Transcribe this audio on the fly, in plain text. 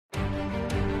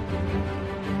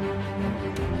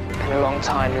for a long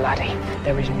time, laddie.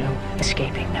 There is no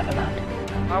escaping Neverland.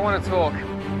 I want to talk.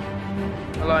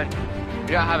 Alone.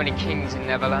 We don't have any kings in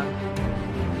Neverland.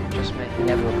 Just me.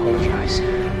 Never apologize.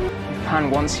 If Pan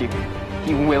wants you,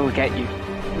 he will get you.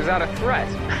 Was that a threat?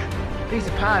 Peter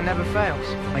Pan never fails.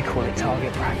 I call it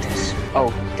target practice.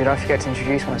 Oh, did I forget to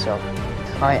introduce myself?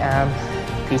 I am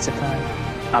Peter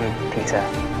Pan. I'm Peter.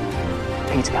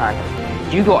 Peter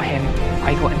Pan. You got him,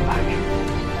 I got him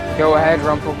back. Go ahead,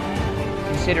 Rumple.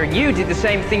 Considering you did the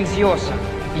same thing to your son.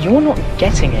 You're not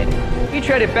getting it. You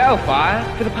traded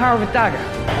Balefire for the power of a dagger.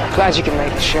 Glad you can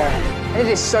make the show. It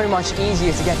is so much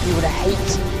easier to get people to hate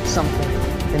something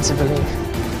than to believe.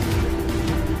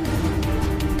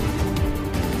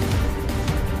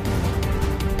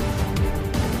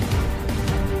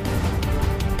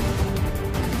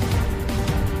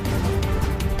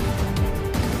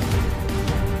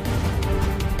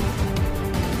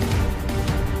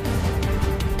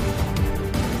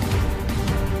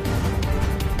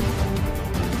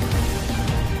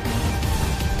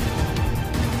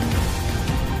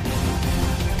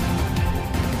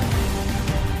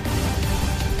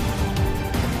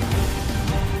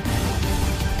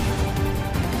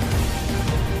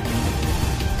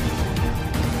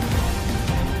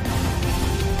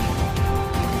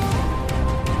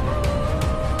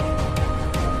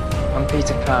 I'm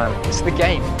Peter Pan. It's the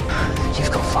game.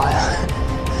 You've got fire.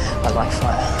 I like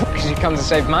fire. Because you come to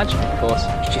save magic, of course.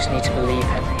 You just need to believe,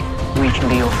 Henry. We can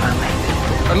be your family.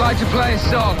 I'd like to play a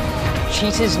song.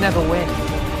 Cheaters never win.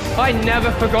 I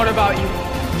never forgot about you.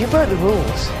 You broke the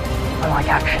rules. I like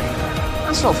action.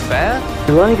 That's not fair.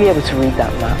 You'll only be able to read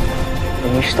that map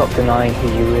when you stop denying who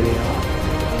you really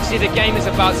are. See, the game is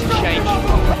about to change.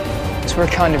 It's for a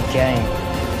kind of game.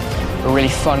 A really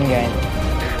fun game.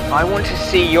 I want to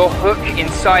see your hook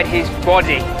inside his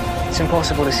body. It's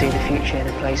impossible to see the future in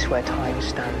a place where time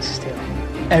stands still.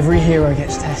 Every hero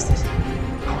gets tested.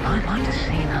 Oh, I'd like to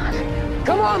see that.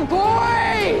 Come on,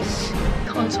 boys!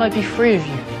 Can't I be free of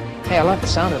you? Hey, I like the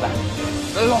sound of that.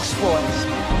 The Lost Boys.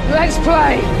 Let's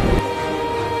play!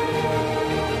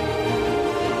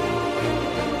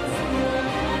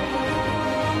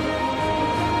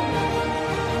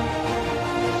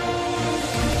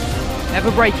 Never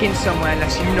break in somewhere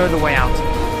unless you know the way out.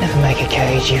 Never make a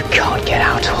cage you can't get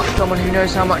out of. Someone who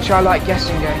knows how much I like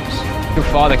guessing games. Your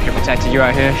father could have protected you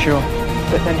out here, sure.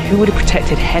 But then who would have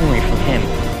protected Henry from him?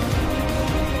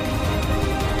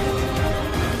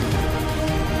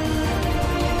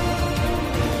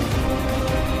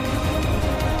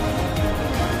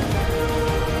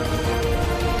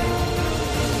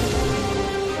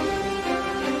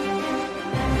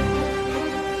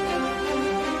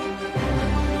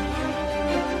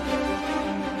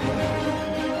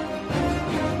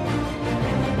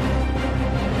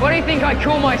 Why do you think I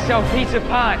call myself Peter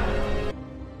Pan?